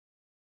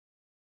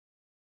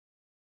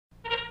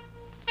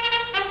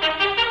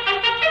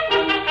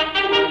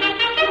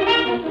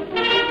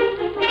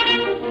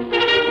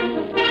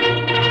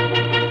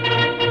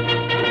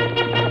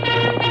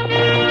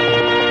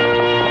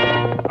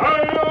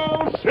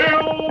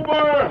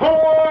Silver!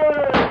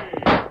 Away!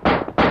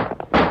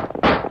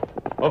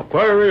 A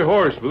fiery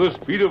horse with the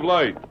speed of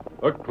light,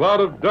 a cloud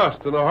of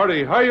dust, and a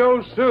hearty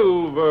hi-yo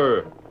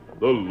Silver,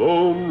 the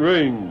Lone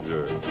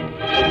Ranger.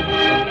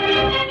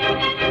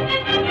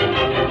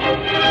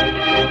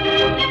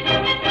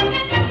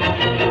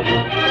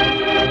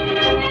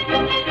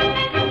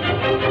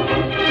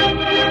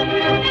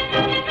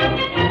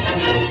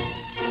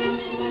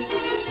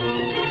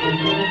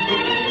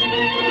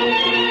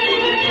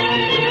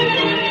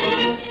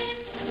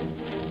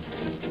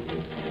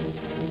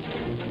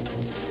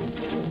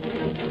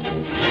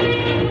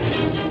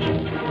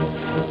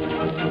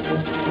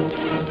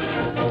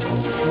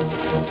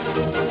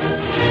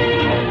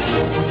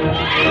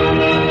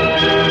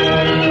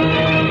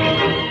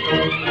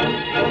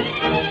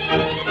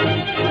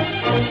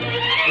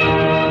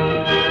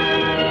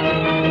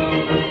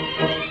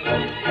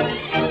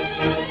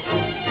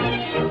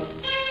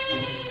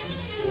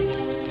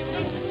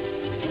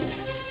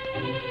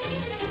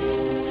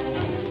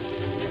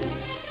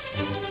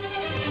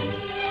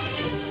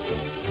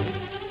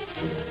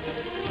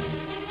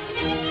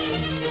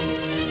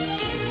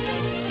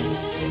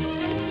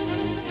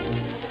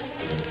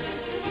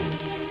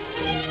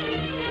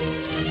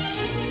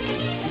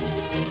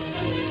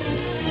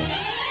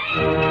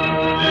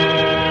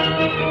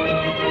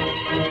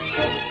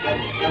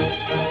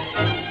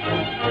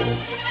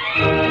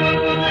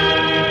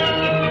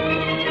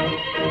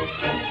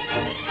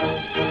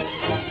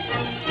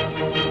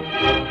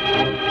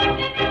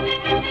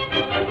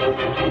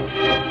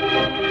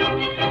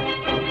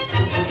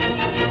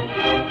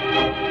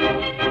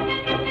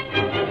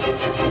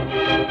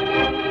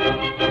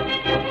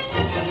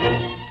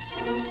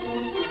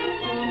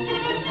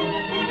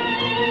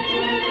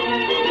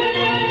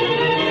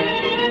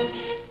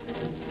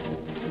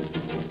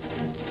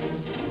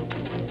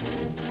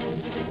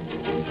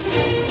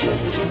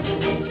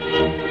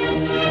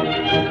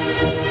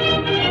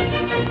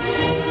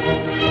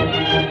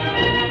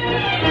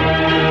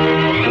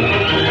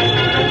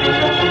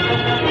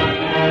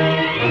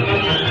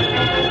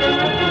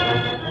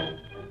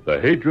 The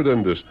hatred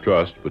and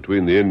distrust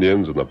between the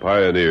Indians and the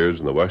pioneers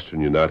in the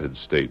western United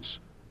States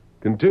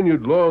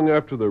continued long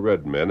after the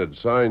red men had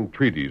signed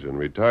treaties and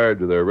retired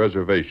to their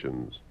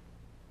reservations.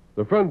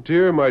 The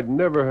frontier might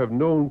never have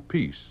known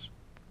peace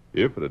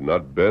if it had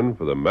not been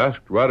for the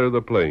masked rider of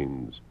the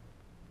plains.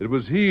 It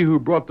was he who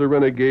brought the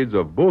renegades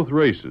of both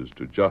races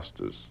to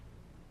justice.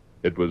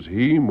 It was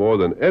he, more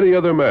than any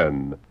other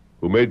man,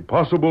 who made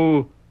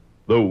possible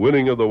the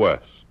winning of the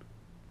West.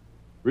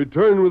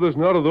 Return with us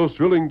now to those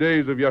thrilling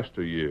days of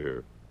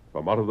yesteryear.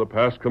 From out of the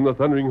past come the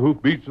thundering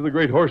hoofbeats of the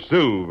great horse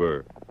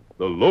Silver.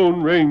 The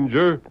Lone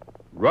Ranger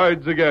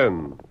rides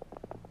again.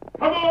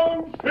 Come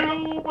on,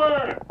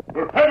 Silver!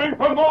 We're heading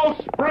for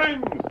Moss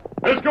Springs!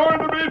 There's going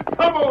to be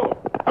trouble!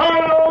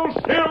 Hello,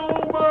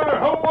 Silver!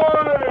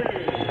 Away!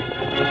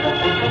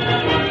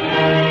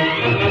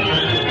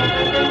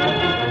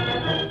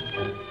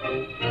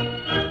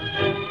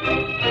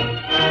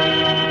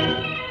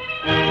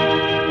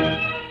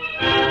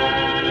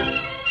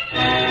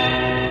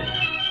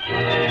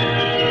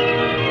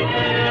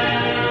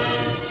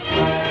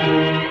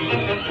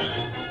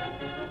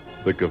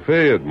 The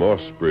cafe at Moss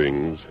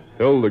Springs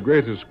held the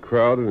greatest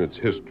crowd in its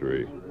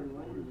history.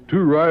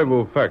 Two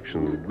rival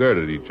factions glared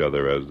at each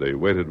other as they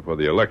waited for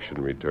the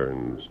election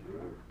returns.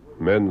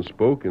 Men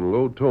spoke in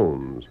low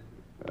tones,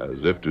 as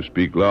if to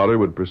speak louder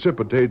would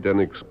precipitate an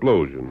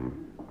explosion.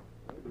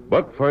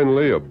 But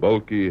finally, a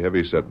bulky,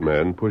 heavy-set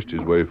man pushed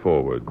his way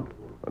forward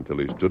until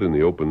he stood in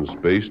the open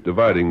space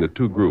dividing the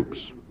two groups.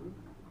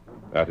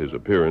 At his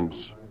appearance,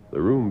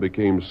 the room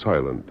became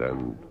silent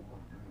and...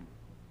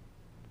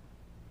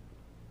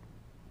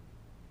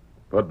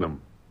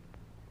 Putnam.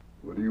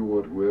 What do you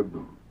want,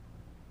 Webb?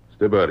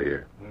 Step out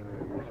here.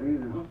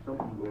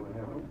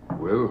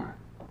 Well?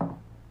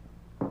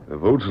 The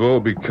votes will all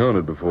be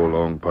counted before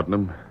long,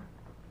 Putnam.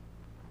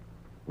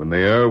 When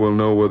they are, we'll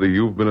know whether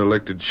you've been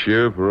elected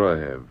sheriff or I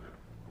have.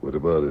 What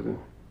about it?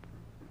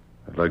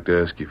 I'd like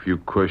to ask you a few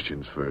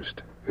questions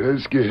first.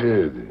 Ask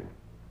ahead.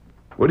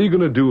 What are you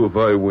going to do if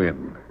I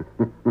win?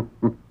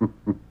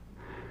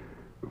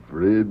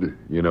 Afraid?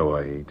 You know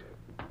I ain't.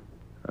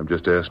 I'm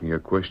just asking you a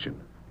question.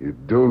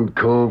 It don't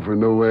call for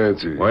no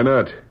answer. Why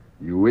not?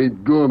 You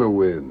ain't gonna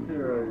win.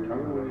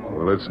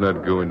 Well, let's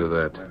not go into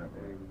that.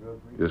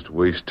 Just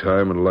waste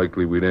time and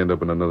likely we'd end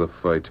up in another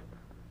fight.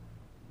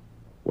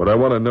 What I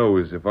want to know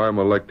is if I'm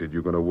elected,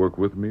 you're going to work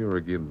with me or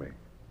against me.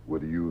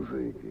 What do you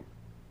think?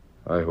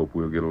 I hope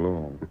we'll get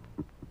along.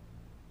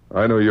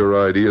 I know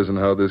your ideas on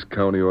how this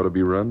county ought to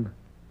be run.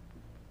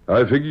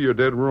 I figure you're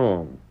dead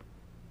wrong.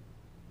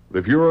 But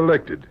if you're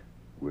elected...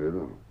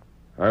 Well?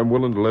 I'm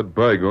willing to let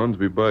bygones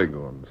be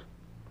bygones.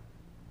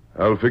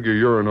 I'll figure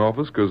you're in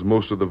office because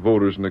most of the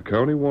voters in the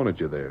county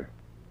wanted you there.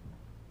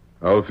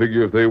 I'll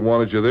figure if they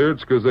wanted you there, it's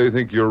because they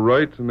think you're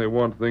right and they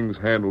want things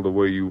handled the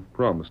way you've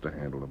promised to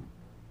handle them.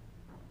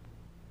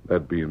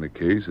 That being the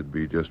case, it'd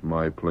be just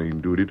my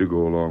plain duty to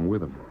go along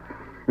with them.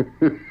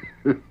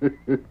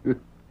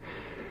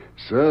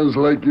 Sounds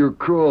like you're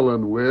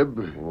crawling,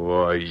 Webb.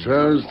 Why,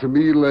 Sounds to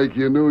me like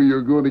you know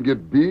you're going to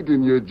get beat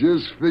and you're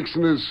just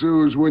fixing it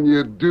so as when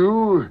you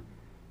do,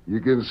 you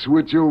can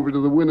switch over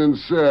to the winning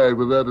side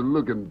without it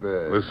looking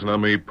bad. Listen to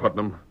me,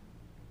 Putnam.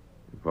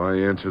 If I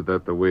answered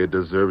that the way it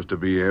deserves to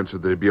be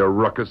answered, there'd be a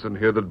ruckus in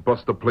here that'd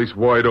bust the place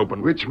wide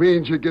open. Which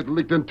means you get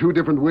licked in two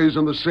different ways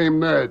on the same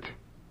night.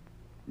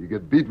 You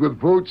get beat with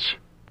votes,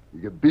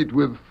 you get beat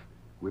with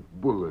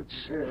bullets.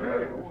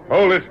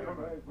 Hold it.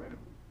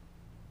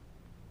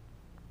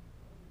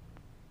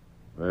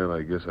 Well,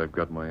 I guess I've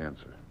got my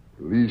answer.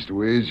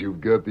 Leastways,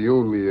 you've got the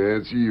only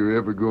answer you're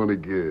ever going to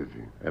get.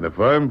 And if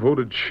I'm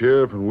voted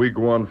sheriff and we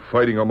go on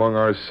fighting among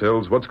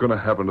ourselves, what's going to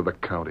happen to the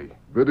county?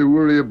 Better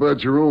worry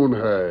about your own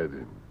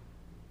hide.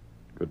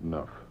 Good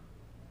enough.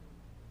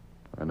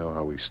 I know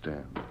how we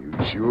stand. You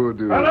sure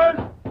do.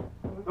 Fellas,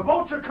 the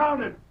votes are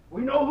counted.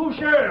 We know who's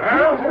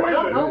sheriff. Who is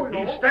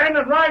it? He's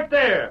standing right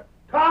there.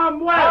 Tom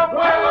Webb.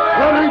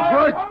 That ain't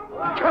right.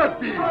 It can't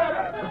be.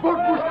 The vote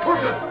was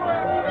crooked.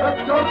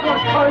 That doggone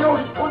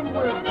coyote couldn't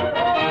win.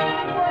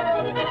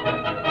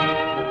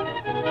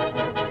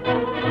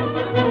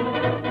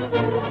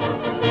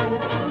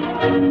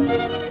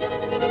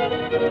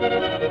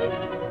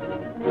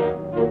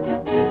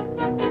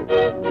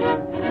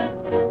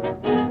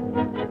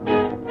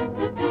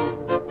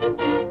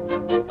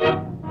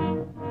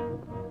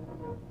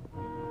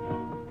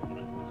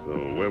 So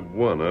Webb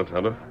won, huh,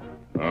 Tonto?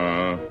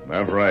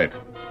 That's right.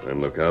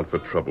 And look out for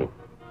trouble.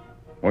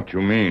 What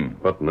you mean?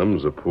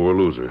 Putnam's a poor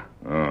loser.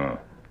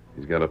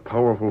 He's got a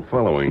powerful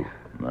following.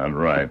 That's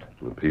right.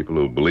 The people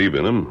who believe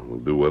in him will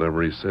do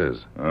whatever he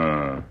says.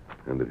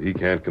 And if he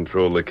can't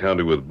control the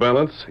county with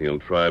ballots, he'll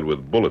try it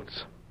with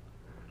bullets.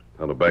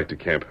 Tonto, back to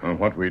camp.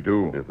 What we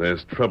do? If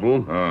there's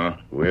trouble,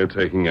 we're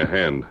taking a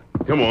hand.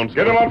 Come on,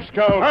 Get him up,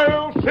 Scout.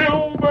 Hail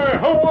Silver!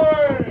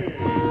 Away!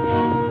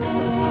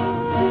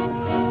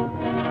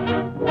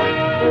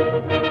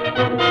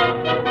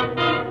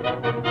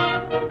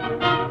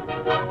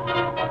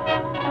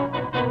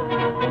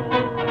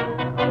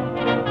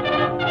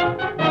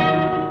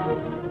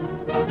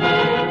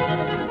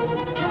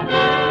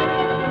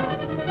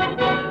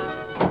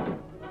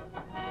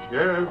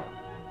 Sheriff.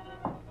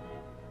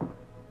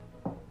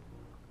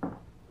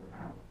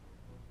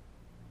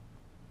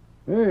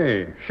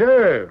 Hey,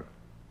 Sheriff.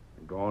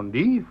 Gone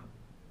deep?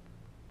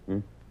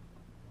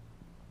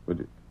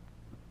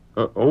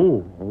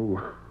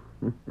 Oh.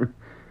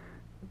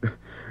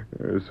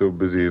 I was so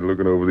busy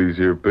looking over these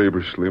here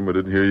papers, Slim, I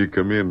didn't hear you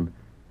come in.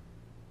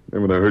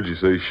 Then when I heard you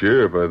say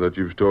sheriff, I thought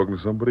you was talking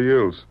to somebody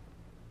else.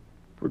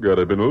 Forgot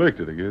I'd been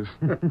elected, I guess.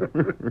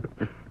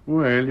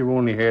 Well, you've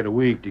only had a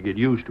week to get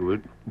used to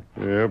it.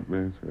 Yep,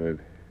 that's right.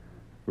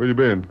 Where you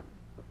been?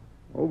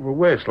 Over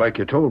west, like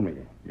you told me.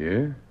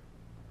 Yeah?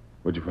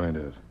 What'd you find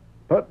out?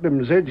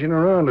 Putnam's edging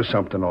around to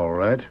something, all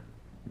right.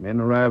 Men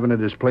arriving at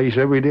his place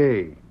every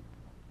day.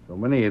 So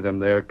many of them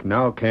there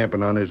now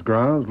camping on his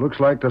grounds. Looks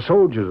like the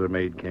soldiers have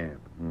made camp.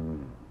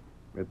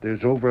 But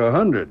there's over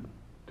 100.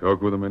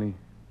 Talk with them any?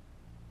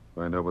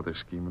 Find out what they're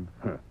scheming?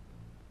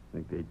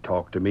 Think they'd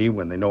talk to me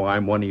when they know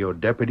I'm one of your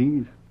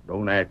deputies?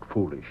 Don't act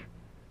foolish.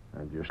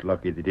 I'm just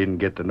lucky they didn't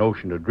get the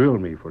notion to drill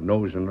me for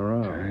nosing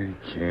around.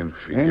 I can't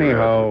figure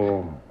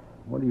Anyhow,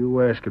 what are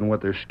you asking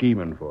what they're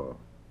scheming for?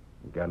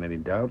 You got any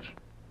doubts?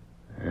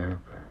 Yep.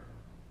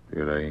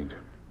 It ain't.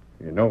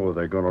 You know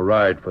they're going to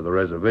ride for the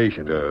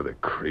reservation. The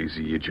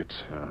crazy idiots.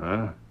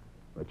 Uh-huh.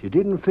 But you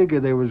didn't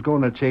figure they was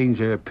going to change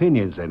their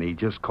opinions any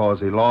just 'cause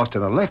they lost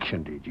an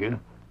election, did you?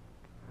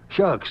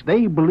 Shucks,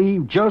 they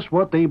believe just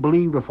what they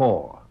believed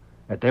before.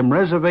 That them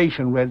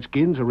reservation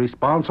redskins are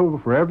responsible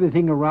for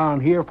everything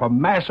around here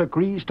from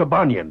massacres to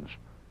bunions.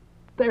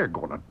 They're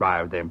going to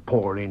drive them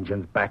poor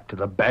Injuns back to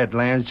the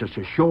Badlands just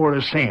as sure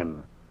as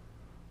sin.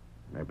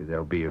 Maybe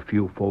there'll be a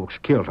few folks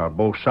killed on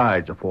both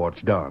sides before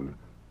it's done.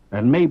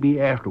 And maybe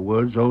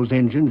afterwards those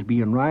Injuns,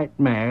 being right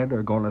mad,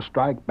 are going to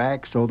strike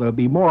back so there'll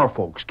be more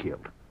folks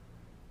killed.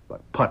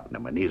 But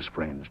Putnam and his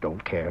friends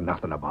don't care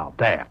nothing about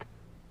that.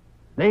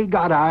 They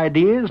got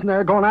ideas and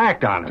they're going to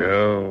act on them.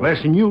 No.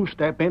 Less'n you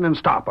step in and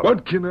stop them.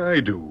 What can I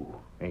do?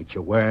 Ain't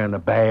you wearing a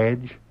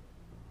badge?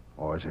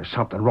 Or is there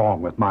something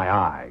wrong with my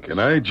eyes? Can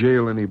I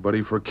jail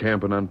anybody for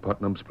camping on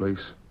Putnam's place?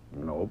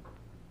 Nope.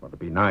 But it'd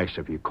be nice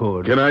if you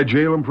could. Can I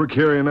jail them for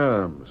carrying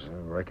arms?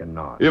 I reckon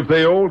not. If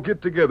they all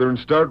get together and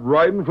start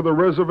riding for the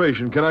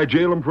reservation, can I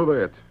jail them for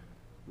that?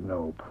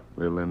 Nope.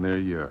 Well, then there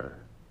you are.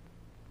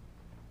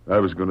 I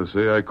was going to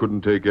say I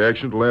couldn't take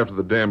action till after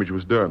the damage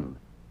was done.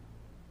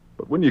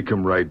 But when you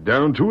come right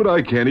down to it,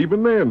 I can't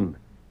even then.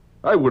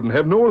 I wouldn't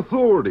have no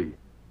authority.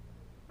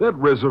 That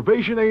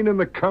reservation ain't in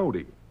the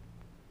county.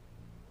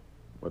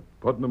 What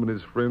Putnam and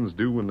his friends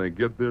do when they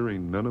get there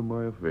ain't none of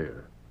my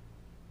affair.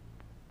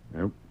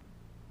 Yep.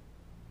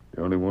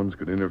 The only ones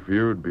could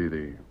interfere would be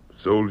the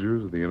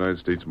soldiers of the United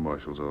States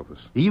Marshal's office.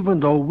 Even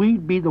though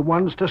we'd be the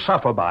ones to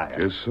suffer by it.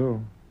 Guess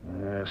so.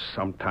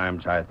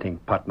 Sometimes I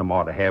think Putnam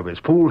ought to have his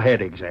full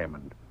head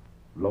examined.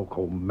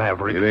 Local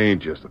maverick. It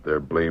ain't just that they're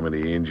blaming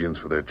the Indians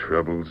for their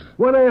troubles.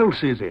 What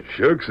else is it?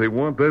 Shucks, they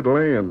want that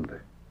land.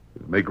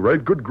 It'd make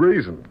right good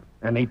grazing.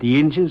 And ain't the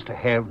Injuns to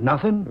have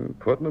nothing?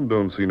 Putnam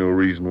don't see no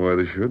reason why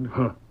they should.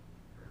 Huh.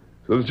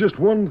 So there's just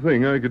one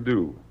thing I could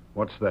do.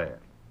 What's that?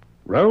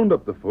 Round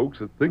up the folks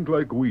that think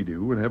like we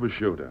do and have a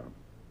showdown.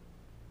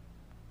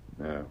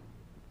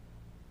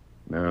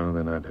 Now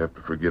then I'd have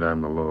to forget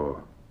I'm the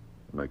law.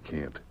 And I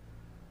can't.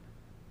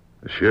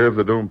 A sheriff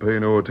that don't pay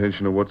no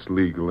attention to what's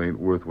legal ain't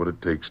worth what it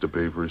takes to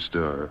pay for a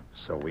star.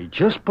 So we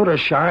just put a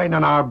shine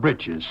on our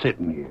britches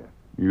sitting here.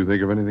 You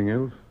think of anything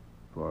else?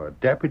 For a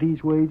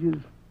deputy's wages?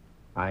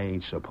 I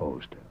ain't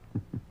supposed to.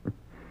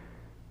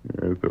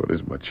 I thought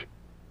as much.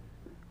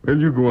 Well,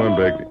 you go on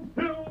back.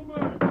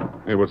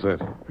 Hey, what's that?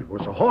 It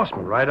was a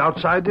horseman right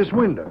outside this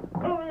window.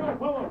 Hurry up,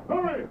 fella,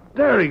 hurry!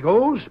 There he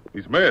goes.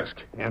 He's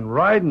masked. And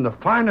riding the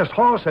finest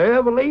horse I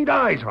ever laid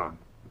eyes on.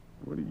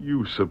 What do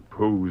you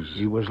suppose?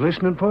 He was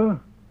listening for?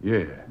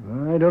 Yeah.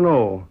 I don't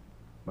know.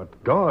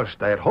 But gosh,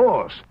 that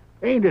horse.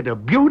 Ain't it a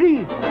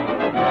beauty?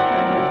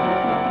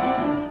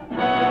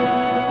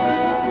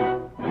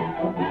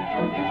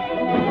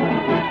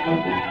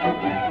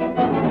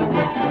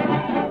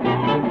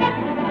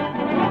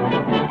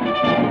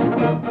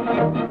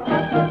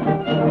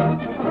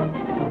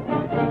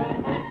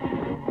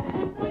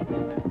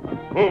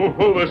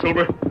 Oh, there,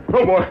 Silver.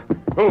 Oh, boy.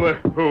 Oh,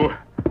 there. Oh.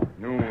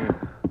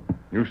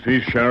 You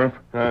see, Sheriff?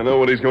 I know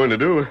what he's going to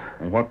do.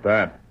 What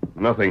that?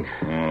 Nothing.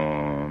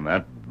 Oh,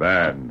 that's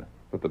bad.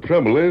 But the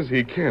trouble is,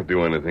 he can't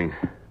do anything.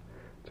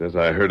 It's as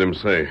I heard him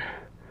say.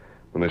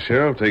 When a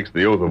sheriff takes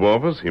the oath of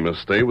office, he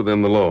must stay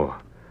within the law.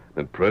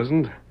 At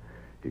present,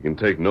 he can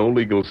take no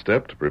legal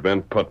step to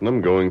prevent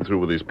Putnam going through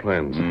with his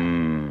plans.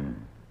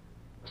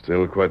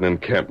 Still quite an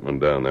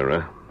encampment down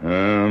there,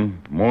 huh?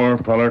 More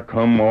feller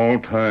come all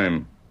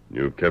time.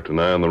 You've kept an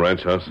eye on the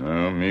ranch house?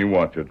 Me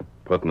watch it.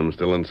 Putnam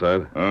still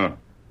inside?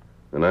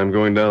 And I'm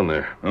going down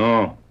there.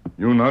 Oh,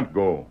 you not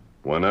go.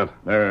 Why not?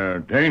 There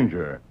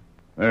danger.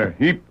 There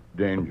heap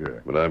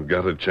danger. But I've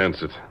got to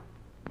chance it.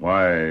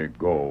 Why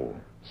go?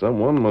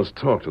 Someone must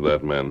talk to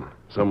that man.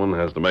 Someone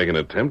has to make an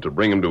attempt to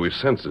bring him to his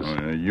senses.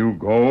 You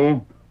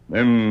go,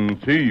 then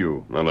see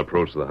you. I'll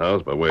approach the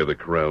house by way of the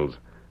corrals.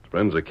 His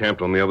friends are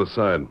camped on the other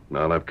side.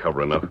 Now I'll have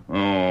cover enough.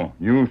 Oh,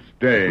 you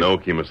stay. No,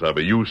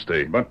 Kemosabe, you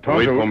stay. But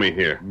wait for me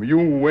here. You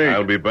wait.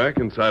 I'll be back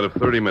inside of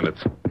 30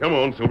 minutes. Come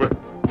on, Silver.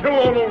 Come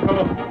on, old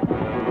fellow.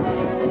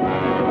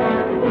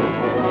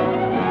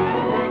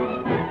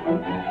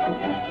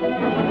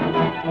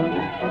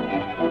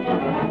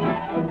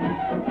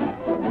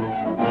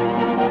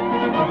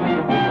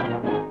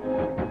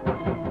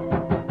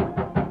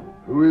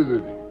 Who is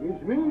it?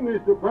 It's me,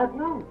 Mr.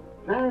 Putnam.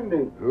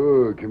 Sandy.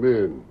 Oh, come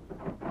in.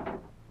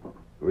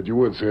 What you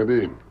want,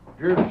 Sandy?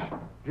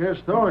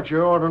 Just thought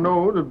you ought to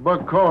know that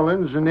Buck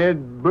Collins and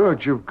Ed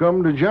Birch have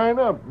come to join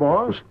up,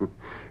 boss.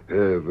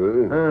 Have,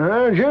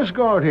 huh? Just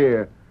got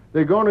here.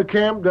 They're going to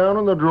camp down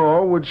on the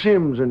draw with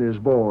Sims and his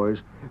boys.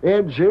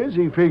 Ed says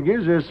he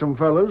figures there's some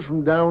fellas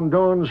from down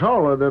Dawn's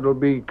Holler that'll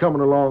be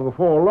coming along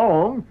before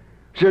long.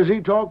 Says he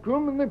talked to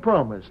them and they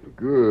promised.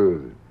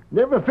 Good.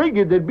 Never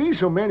figured there'd be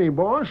so many,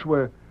 boss.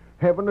 We're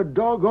having a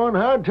doggone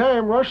hard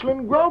time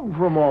rustling grub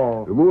from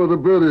all. The more the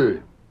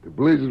better. The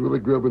blazes with the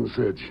grub and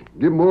such.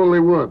 Give them all they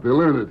want.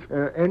 They'll earn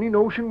it. Any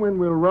notion when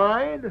we'll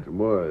ride?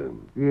 Tomorrow.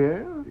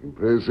 Yeah? You can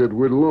pass that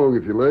word along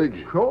if you like.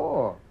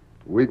 Sure.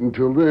 Wait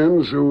until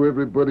then so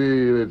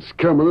everybody that's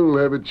coming will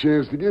have a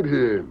chance to get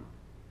here.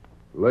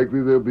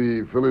 Likely there'll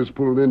be fellas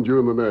pulling in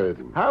during the night.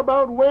 How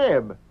about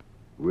Webb?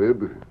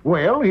 Webb?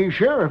 Well, he's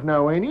sheriff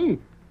now, ain't he?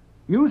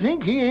 You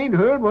think he ain't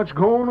heard what's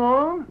going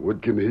on?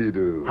 What can he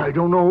do? I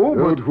don't know,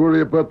 but... Don't worry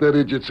about that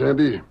idiot,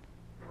 Sandy.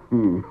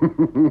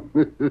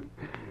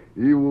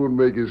 He won't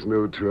make us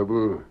no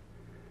trouble.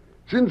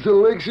 Since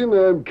election,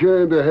 I'm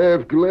kind of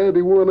half glad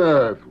he won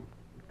out.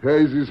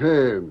 Ties his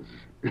hands.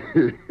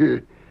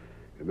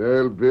 And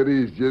I'll bet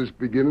he's just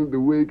beginning to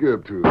wake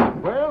up to it.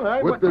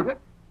 Well, What the...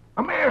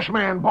 A masked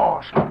man,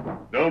 boss.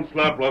 Don't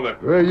slap, brother.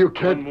 Well, you One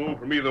can't... move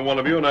from either one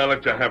of you, and I'll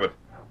let you have it.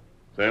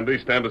 Sandy,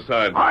 stand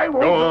aside. I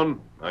won't. Go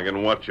on. I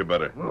can watch you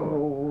better.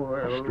 Oh,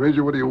 well...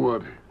 Stranger, what do you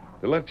want?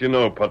 To let you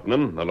know,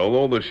 Putnam, that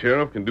although the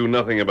sheriff can do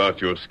nothing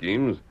about your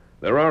schemes,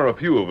 there are a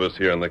few of us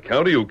here in the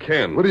county who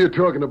can. What are you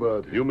talking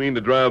about? You mean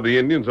to drive the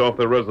Indians off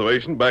their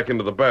reservation back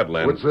into the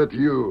Badlands? What's that to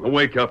you? Oh,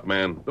 wake up,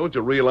 man. Don't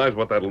you realize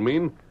what that'll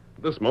mean?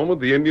 At this moment,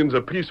 the Indians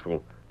are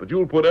peaceful, but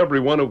you'll put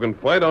everyone who can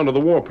fight onto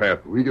the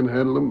warpath. We can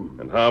handle them.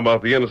 And how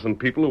about the innocent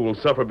people who will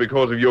suffer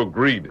because of your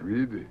greed?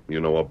 Greed? You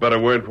know a better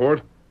word for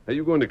it? Are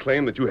you going to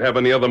claim that you have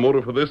any other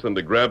motive for this than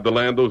to grab the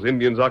land those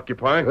Indians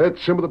occupy?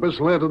 That's some of the best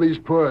land in these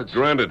parts.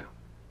 Granted.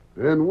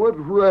 And what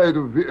right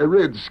of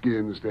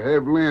Redskins to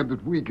have land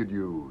that we could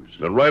use?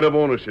 The right of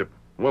ownership.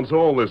 Once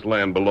all this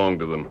land belonged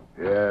to them.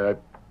 Yeah.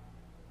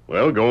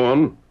 Well, go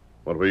on.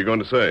 What were you going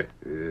to say?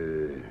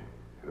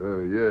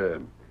 Yeah.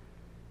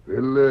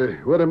 Well,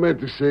 what I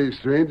meant to say,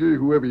 stranger,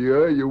 whoever you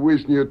are, you're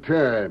wasting your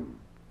time.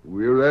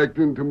 We're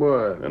acting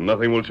tomorrow. And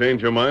nothing will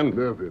change your mind?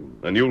 Nothing.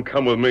 Then you'll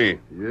come with me.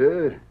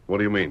 Yeah? What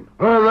do you mean?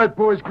 All right,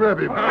 boys, grab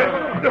him.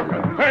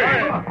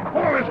 Hey!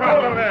 Hold his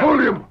fellow there! Hold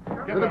him!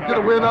 Let him get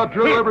away and I'll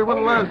drill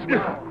everyone last.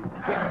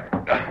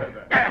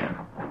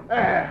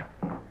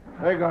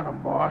 They got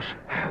him, boss.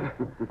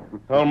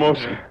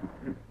 Almost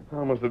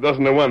a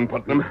dozen to one,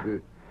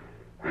 Putnam.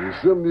 There's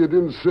something you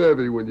didn't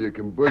savvy when you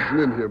come busting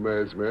in here,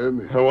 masked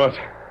man. What?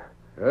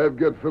 I've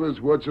got fellas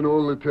watching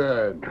all the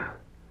time.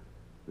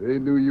 They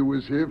knew you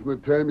was here from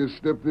the time you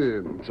stepped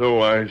in.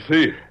 So I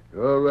see.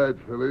 All right,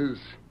 fellas.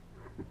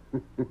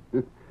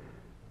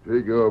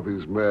 Take off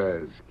his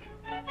mask.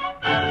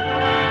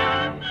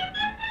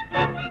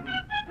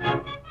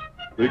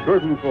 The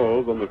curtain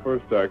falls on the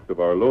first act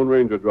of our Lone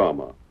Ranger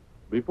drama.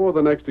 Before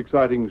the next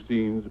exciting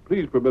scenes,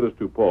 please permit us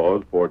to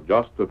pause for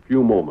just a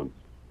few moments.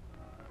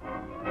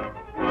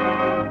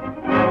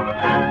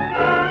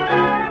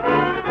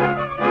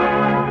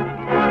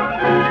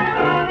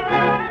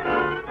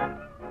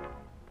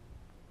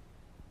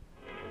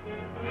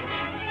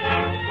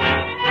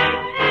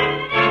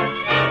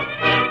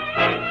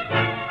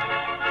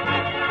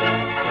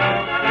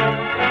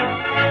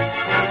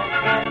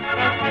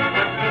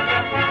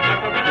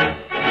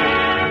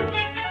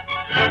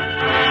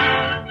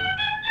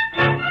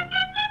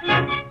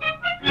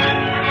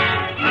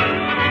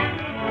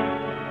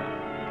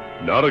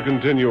 Now to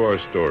continue our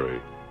story.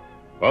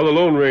 While the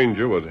Lone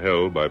Ranger was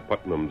held by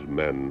Putnam's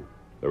men,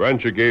 the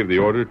rancher gave the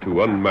order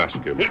to unmask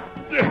him.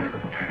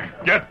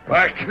 Get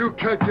back. You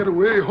can't get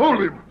away.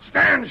 Hold him.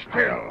 Stand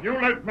still. You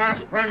let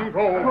mask friend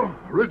go.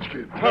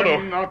 Redskin.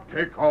 Do not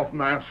take off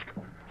mask.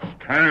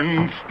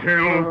 Stand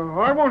still.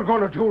 I wasn't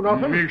going to do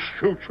nothing. Me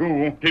shoot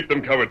you. Keep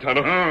them covered,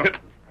 Tonto.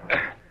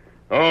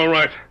 All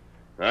right.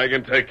 I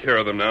can take care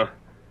of them now.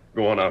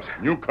 Go on out.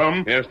 You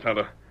come. Yes,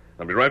 Tonto.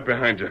 I'll be right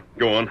behind you.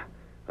 Go on.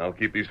 I'll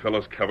keep these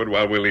fellows covered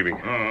while we're leaving.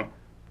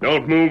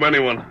 Don't move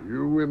anyone.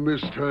 You win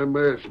this time,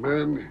 masked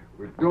man.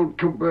 But don't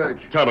come back.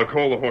 Tonto,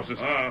 call the horses.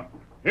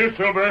 Here,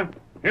 Silver.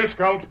 Here,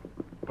 Scout.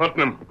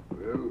 Putnam,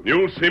 Well,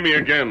 you'll see me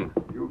again.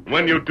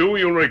 When you do,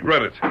 you'll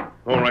regret it.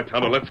 All right,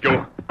 Tonto, let's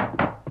go.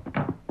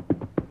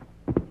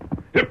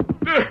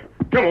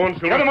 Come on,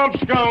 Silver. Get him up,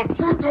 Scout.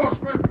 shoot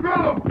those men.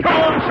 Drill them.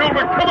 Come on,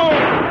 Silver, come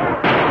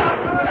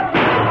on!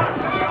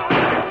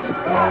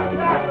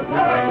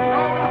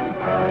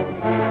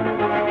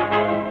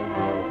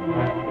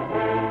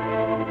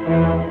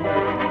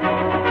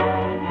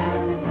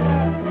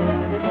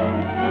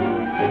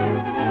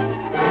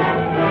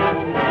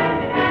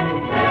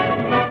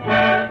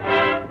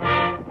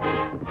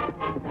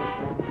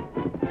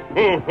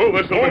 Oh,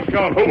 there's Silver.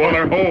 Scout. Oh,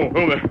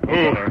 there.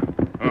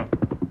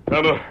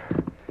 Tonto,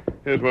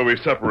 here's where we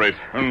separate.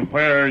 And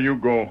where you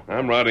go?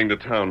 I'm riding to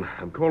town.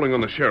 I'm calling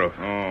on the sheriff.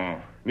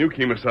 You,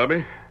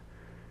 Kemosabe,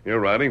 you're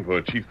riding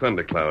for Chief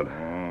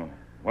Thundercloud.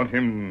 What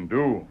him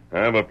do? I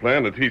have a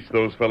plan to teach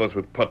those fellas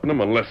with Putnam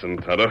a lesson,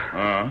 Tonto.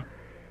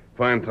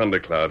 Find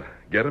Thundercloud.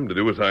 Get him to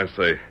do as I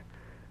say.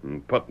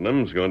 And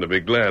Putnam's going to be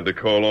glad to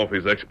call off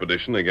his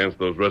expedition against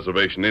those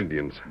reservation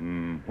Indians.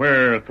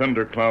 Where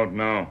Thundercloud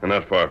now? And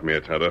not far from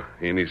here, Tonto.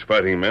 He and his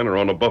fighting men are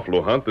on a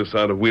buffalo hunt this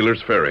side of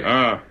Wheeler's Ferry.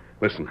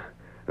 Listen,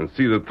 and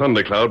see that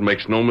Thundercloud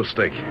makes no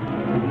mistake.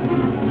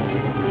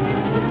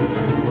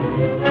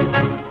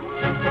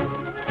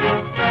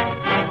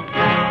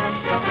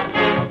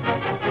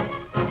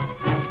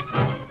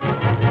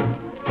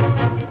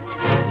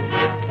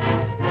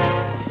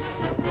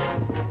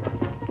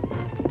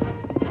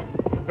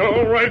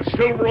 All right,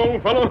 Silver,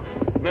 old fellow.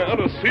 Now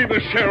to see the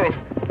sheriff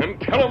and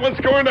tell him what's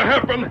going to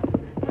happen.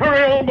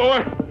 Hurry, old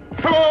boy.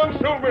 Come on,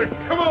 Silver.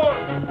 Come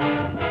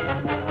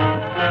on.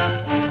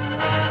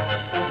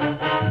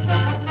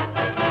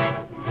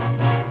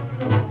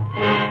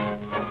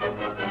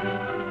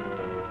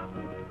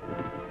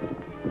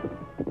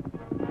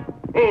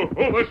 Oh,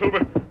 there,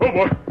 Silver. Oh,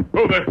 boy.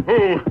 Oh, there.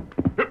 Oh.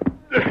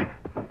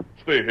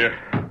 Stay here.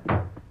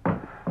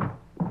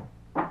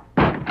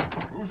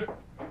 Who's it?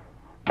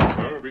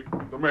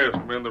 The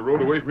masked man that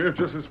rode away from here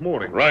just this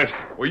morning. Right.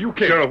 Well, you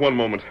can't. Sheriff, one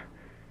moment.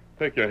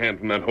 Take your hand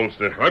from that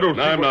holster. I don't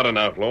see I'm what- not an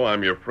outlaw.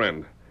 I'm your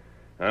friend.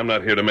 I'm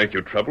not here to make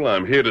you trouble.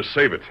 I'm here to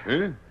save it.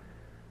 Eh?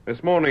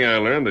 This morning I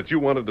learned that you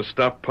wanted to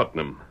stop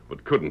Putnam,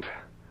 but couldn't.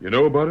 You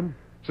know about him?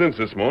 Since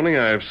this morning,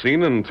 I have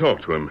seen and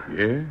talked to him.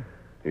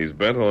 Yeah? He's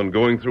bent on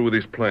going through with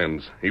his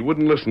plans. He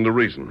wouldn't listen to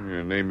reason.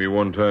 Yeah, name me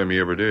one time he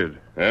ever did.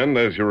 And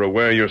as you're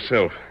aware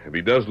yourself, if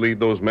he does lead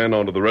those men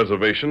onto the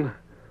reservation,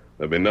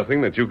 there'll be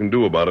nothing that you can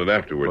do about it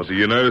afterwards. But the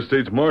United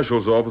States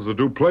Marshal's office will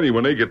do plenty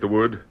when they get the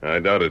word. I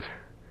doubt it.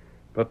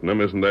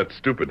 Putnam isn't that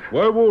stupid.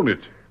 Why won't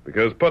it?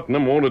 Because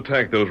Putnam won't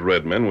attack those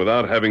red men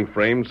without having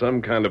framed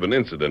some kind of an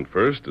incident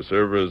first to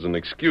serve as an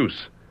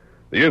excuse.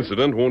 The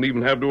incident won't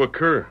even have to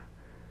occur.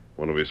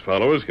 One of his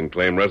followers can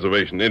claim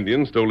reservation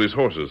Indians stole his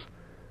horses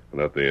and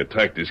that they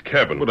attacked his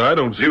cabin. But I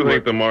don't Do see you what-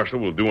 think the marshal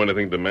will do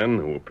anything to men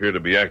who appear to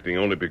be acting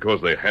only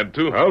because they had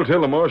to? I'll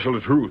tell the Marshal the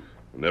truth.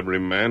 And every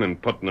man in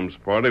Putnam's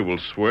party will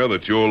swear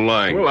that you're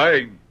lying.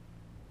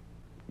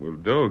 Well,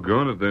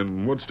 doggone it,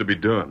 then what's to be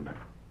done?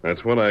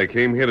 That's what I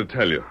came here to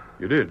tell you.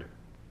 You did?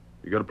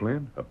 You got a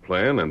plan? A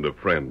plan and a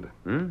friend.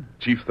 Huh?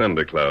 Chief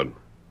Thundercloud.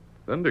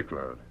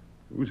 Thundercloud?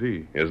 Who's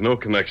he? He has no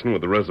connection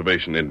with the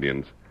reservation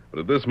Indians. But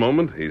at this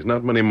moment, he's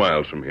not many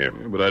miles from here.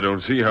 Yeah, but I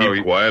don't see how Keep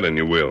he... quiet and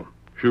you will.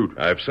 Shoot.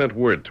 I've sent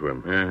word to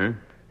him. Uh-huh.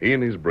 He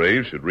and his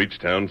braves should reach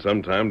town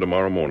sometime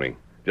tomorrow morning,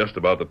 just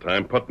about the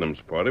time Putnam's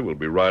party will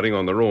be riding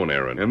on their own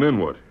errand. And then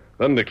what?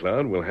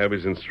 Thundercloud will have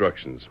his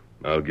instructions.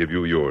 I'll give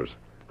you yours.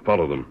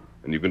 Follow them.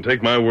 And you can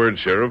take my word,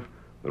 Sheriff,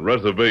 the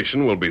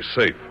reservation will be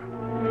safe.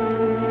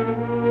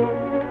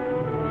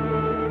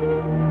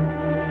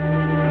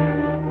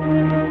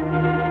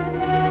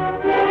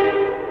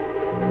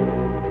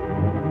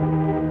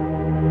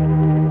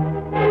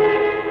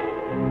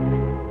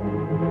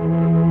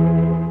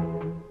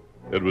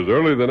 It was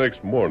early the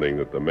next morning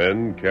that the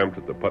men camped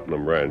at the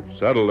Putnam Ranch,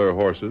 saddled their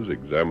horses,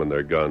 examined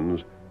their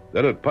guns,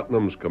 then at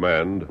Putnam's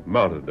command,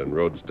 mounted and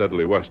rode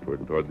steadily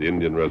westward toward the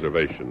Indian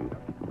reservation.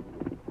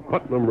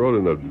 Putnam rode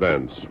in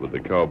advance with the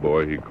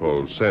cowboy he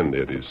called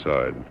Sandy at his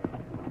side.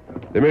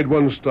 They made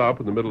one stop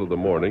in the middle of the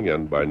morning,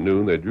 and by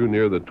noon they drew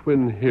near the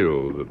twin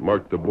hills that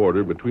marked the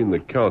border between the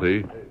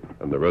county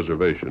and the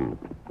reservation.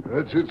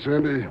 That's it,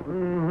 Sandy.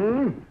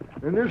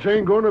 Mm-hmm. And this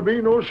ain't going to be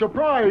no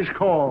surprise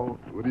call.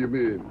 What do you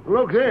mean?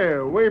 Look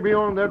there, way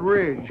beyond that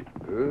ridge.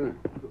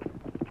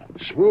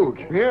 Smoke?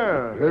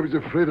 Yeah. I was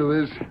afraid of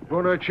this.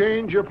 Gonna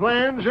change your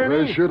plans,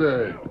 any? Why should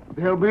I?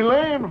 They'll be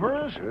laying for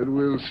us. And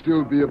we'll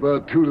still be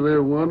about 2 to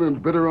their 1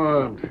 and better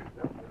armed.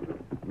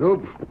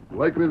 Nope.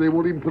 Likely they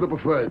won't even put up a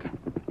fight.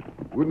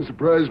 Wouldn't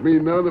surprise me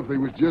none if they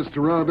was just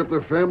to round up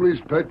their families,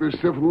 pack their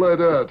stuff, and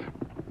light out.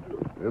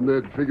 Then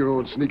they'd figure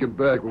on sneaking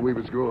back when we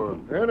was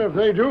gone. And if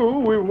they do,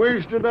 we've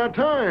wasted our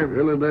time.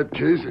 Well, in that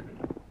case,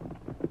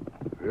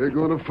 they're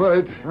going to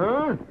fight.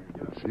 Huh?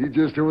 See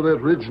just over that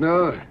ridge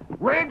now?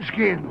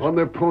 Redskins. On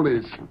their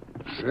ponies.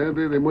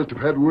 Sandy, they must have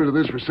had word of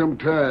this for some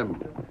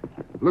time.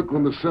 Look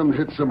when the sun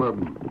hits some of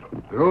them.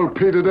 They're all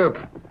painted up.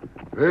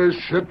 They're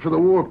set for the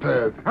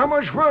warpath. How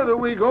much further are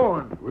we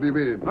going? What do you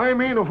mean? I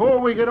mean before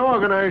we get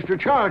organized to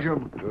charge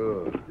them.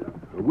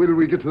 Wait till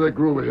we get to that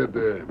grove ahead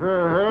there.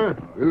 Uh-huh.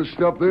 We'll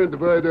stop there and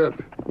divide up.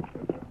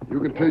 You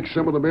can take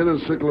some of the men and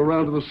circle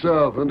around to the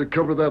south under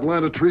cover of that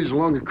line of trees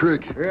along the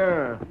creek.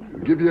 Yeah.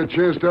 It'll give you a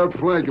chance to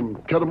outflank them,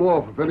 cut them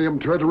off if any of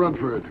them try to run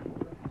for it.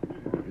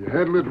 If you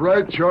handle it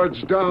right,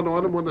 charge down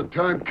on them when the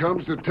time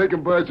comes to take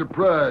them by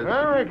surprise.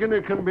 I reckon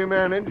it can be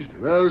managed.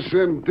 And I'll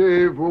send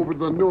Dave over to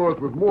the north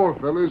with more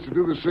fellas to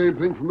do the same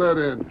thing from that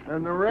end.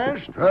 And the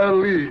rest? I'll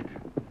lead.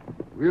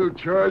 We'll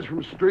charge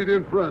from straight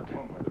in front.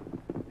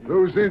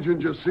 Those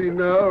Indians you see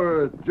now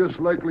are just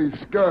likely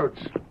scouts.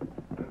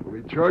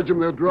 When we charge them,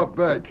 they'll drop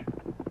back.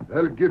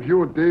 That'll give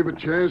you and Dave a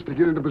chance to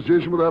get into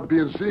position without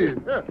being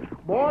seen.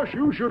 Boss,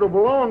 you should have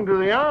belonged to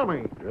the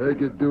army. I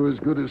could do as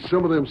good as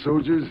some of them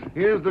soldiers.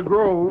 Here's the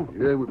grove.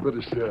 Yeah, we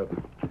better stop.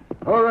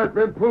 All right,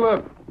 men, pull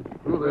up.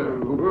 Pull there.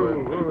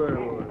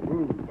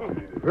 Move.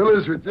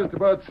 Fellas, we're just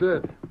about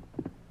set.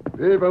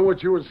 Dave, I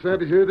want you and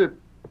Sandy here to...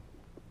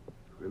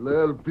 Well,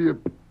 that'll be a...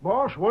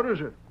 Boss, what is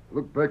it?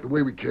 Look back the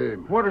way we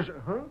came. What is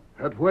it, huh?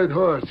 That white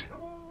horse.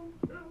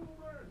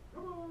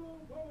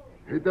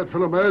 Ain't that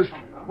fellow masked?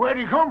 Where'd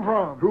he come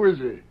from? Who is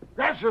he?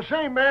 That's the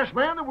same masked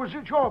man that was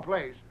at your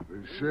place.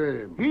 The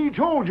same. He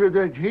told you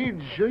that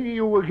he'd see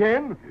you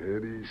again.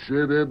 And he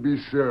said I'd be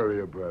sorry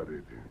about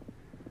it.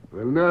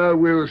 Well, now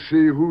we'll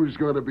see who's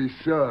going to be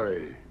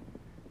sorry.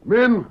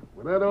 Men,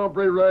 when that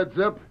hombre rides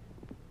up,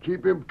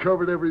 keep him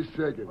covered every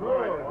second.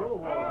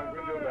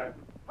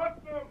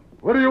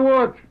 What do you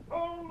want?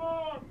 Hold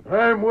on!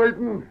 I'm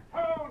waiting.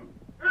 Town!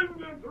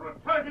 Indians are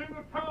attacking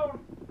the town!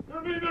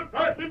 You need it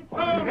back in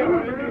town!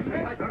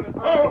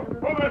 Oh,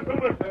 there,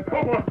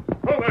 Silver!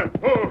 Oh, there!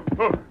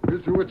 Oh!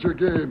 Mister, what's your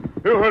game?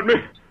 You heard me.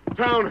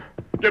 Town,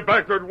 get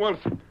back there at once.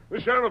 The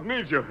sheriff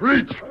needs you.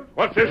 Reach!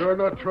 What's this? You're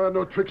not trying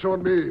no tricks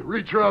on me.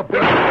 Reach up.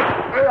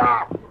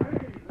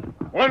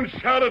 One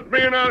shot at me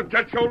and I'll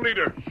get your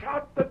leader.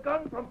 Shot the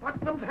gun from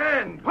Putnam's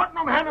hand.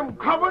 Putnam had him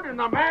covered and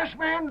the masked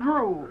man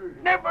drew.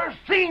 Never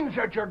seen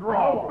such a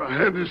draw. My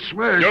hand is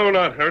smashed. You're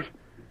not hurt.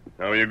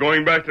 Now, are you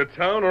going back to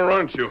town or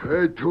aren't you?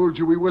 I told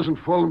you we wasn't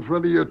falling for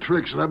any of your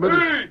tricks, and I meant it.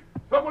 Hey!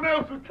 Someone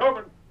else is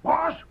coming.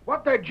 Boss,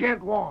 what that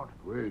gent want?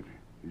 Wait,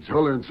 he's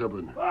hollering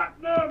something.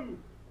 Putnam!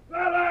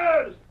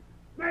 Fellas!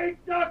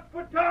 Make duck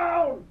for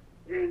town!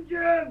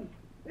 Indians!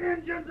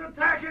 Indians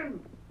attacking!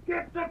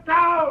 Get to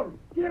town!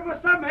 Give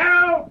us some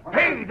help!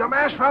 Hey, the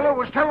masked fellow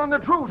was telling the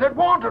truth. It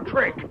want a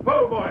trick.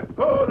 Oh, boy!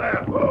 Oh,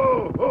 there!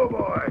 Oh,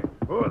 boy!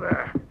 Oh,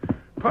 there!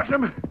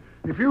 Putnam,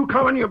 if you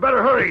coming, you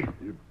better hurry.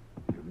 You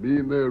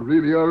mean there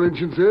really are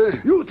Indians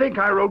there? You think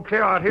I rode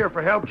clear out here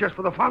for help just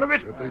for the fun of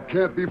it? But they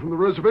can't be from the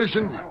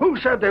reservation. Who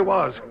said they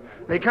was?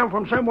 They come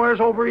from somewheres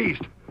over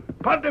east.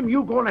 Putnam,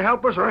 you going to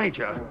help us or ain't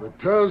you? The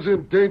town's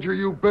in danger.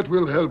 You bet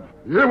we'll help.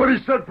 You hear what he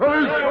said,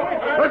 fellas?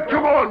 Let's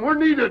come on. We're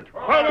needed.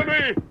 Follow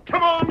me!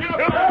 Come on!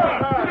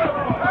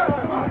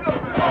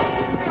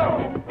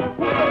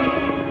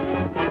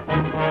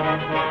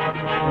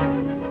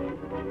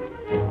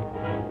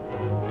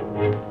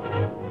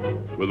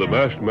 With a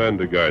masked man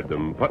to guide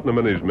them, Putnam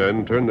and his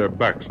men turned their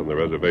backs on the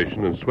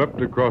reservation and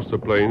swept across the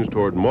plains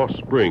toward Moss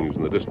Springs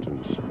in the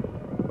distance.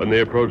 When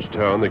they approached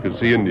town, they could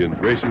see Indians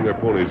racing their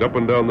ponies up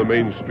and down the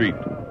main street.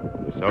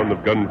 The sound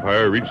of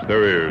gunfire reached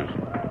their ears.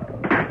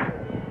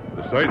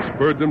 The sight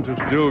spurred them to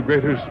still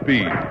greater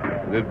speed.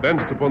 and it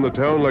bounced upon the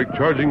town like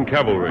charging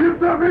cavalry. Give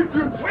them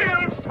Indians!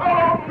 We'll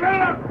stall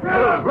them!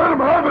 Let them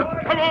have it!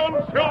 Come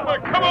on, Silver,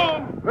 come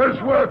on!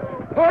 That's what.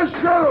 Hi,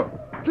 Sheriff!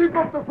 Keep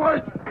up the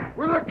fight!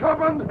 When they're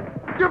coming,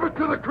 give it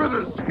to the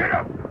critters! Get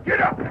up!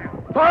 Get up!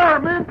 Fire,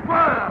 men,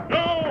 fire!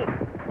 No!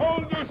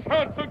 Hold your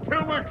shots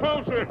until we're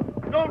closer.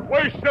 Don't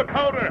waste your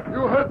powder.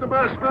 You heard the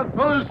masked man,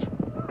 fellas.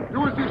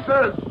 Do as he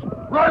says.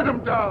 Ride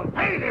them down.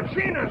 Hey, they've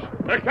seen us!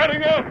 They're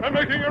cutting out. They're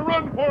making a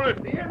run for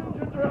it. The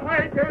engines are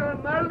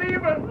hightailing. They're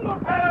leaving.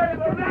 Look, hey,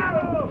 they're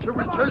now! Shall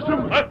we chase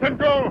them? Let them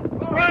go.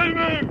 Rain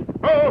in.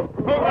 Oh,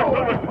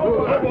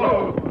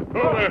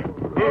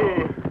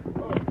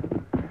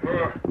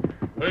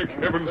 thank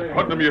heavens,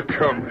 Putnam, you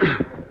come.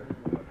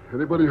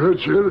 Anybody hurt,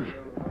 Sheriff?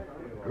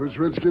 Those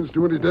Redskins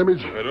do any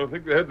damage? I don't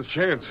think they had the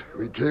chance.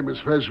 We came as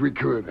fast as we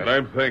could. And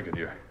I'm thanking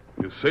you.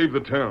 You saved the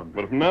town.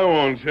 But from now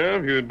on,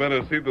 Sheriff, you'd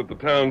better see that the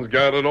town's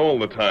guarded all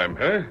the time,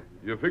 huh?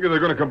 You figure they're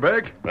going to come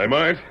back? They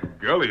might.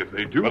 Golly, if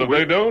they do... But if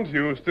they don't,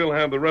 you still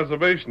have the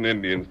reservation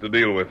Indians to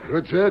deal with.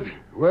 What's that?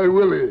 Why,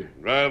 Willie?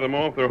 Drive them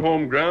off their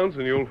home grounds,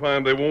 and you'll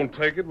find they won't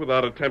take it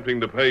without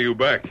attempting to pay you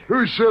back.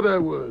 Who said I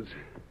was?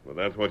 Well,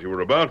 that's what you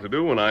were about to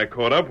do when I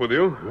caught up with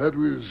you. That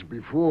was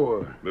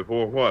before.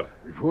 Before what?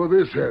 Before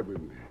this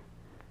happened.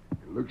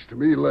 It looks to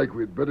me like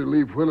we'd better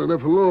leave well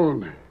enough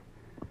alone.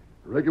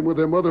 Reckon with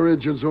them other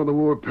engines on the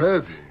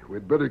warpath,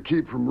 we'd better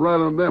keep from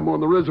riling them on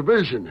the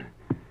reservation.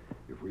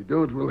 If we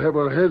don't, we'll have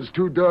our hands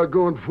too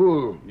doggone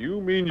full.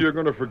 You mean you're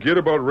going to forget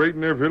about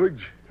raiding their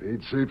village?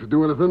 Ain't safe to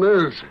do anything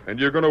else. And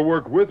you're going to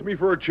work with me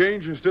for a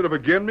change instead of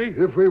against me?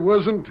 If we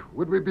wasn't,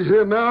 would we be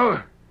here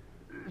now?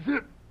 Is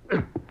it...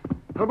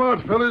 Come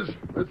on, fellas.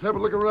 Let's have a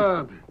look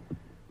around.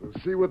 We'll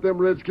see what them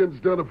Redskins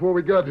done before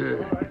we got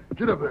here.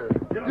 Get up there.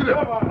 Get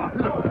up.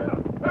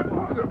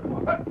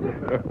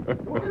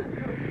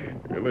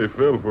 Well, they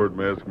fell for it,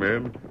 Masked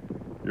Man.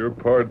 Your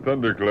part,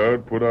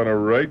 Thundercloud, put on a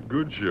right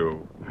good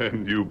show.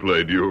 And you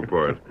played your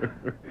part.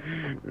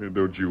 And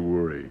don't you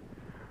worry.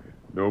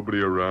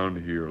 Nobody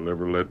around here will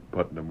ever let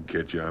Putnam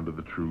catch on to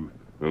the truth.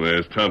 Well,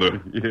 there's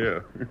Tonto. Yeah.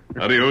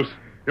 Adios.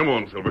 Come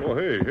on, Silver. Oh,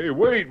 hey,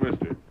 wait,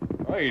 mister.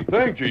 I ain't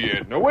thanked you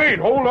yet. Now, wait,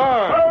 hold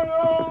on.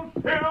 Hello,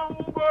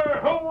 Silver!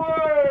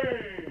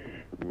 Away!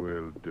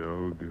 Well,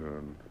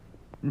 doggone.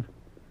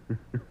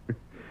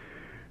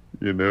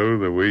 You know,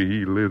 the way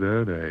he lit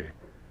out,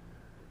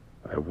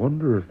 I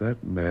wonder if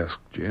that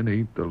masked gent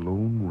ain't the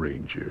Lone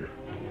Ranger.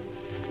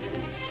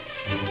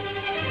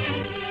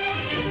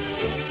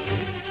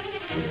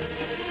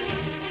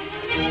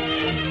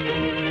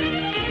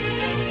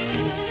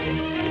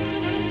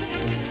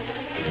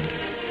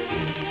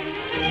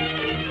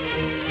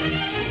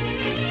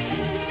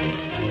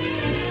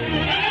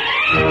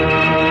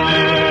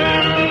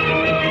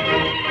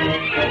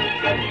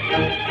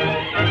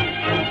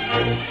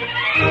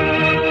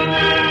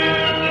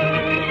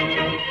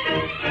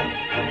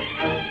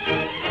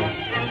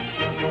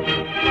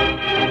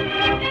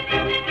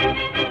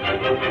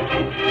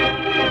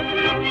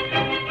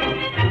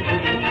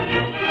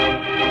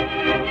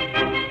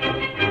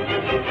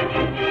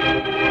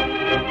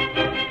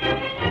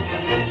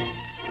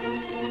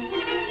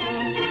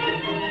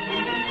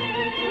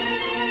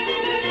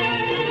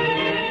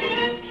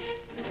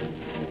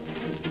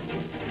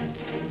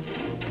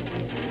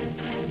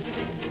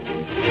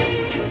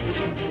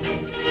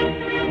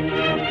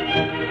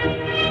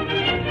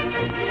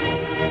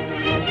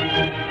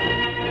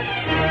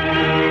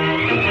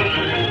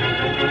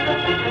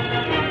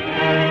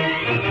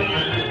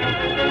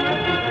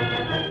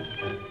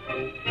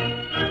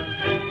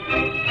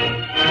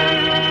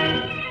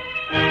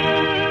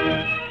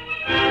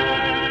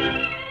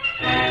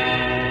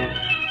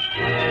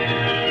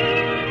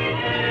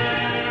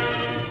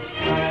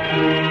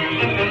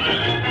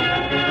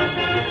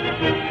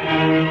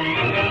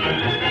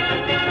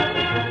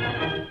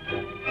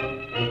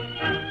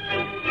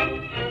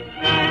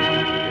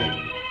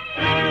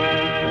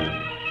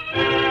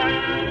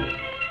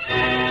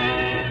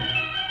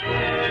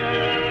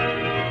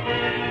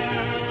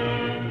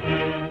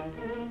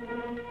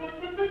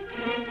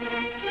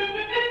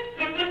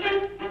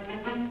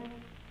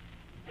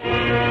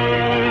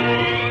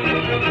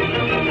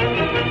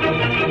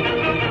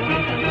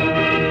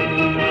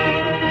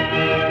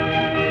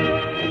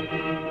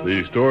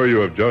 The story you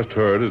have just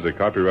heard is a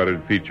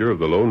copyrighted feature of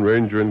the Lone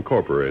Ranger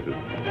Incorporated.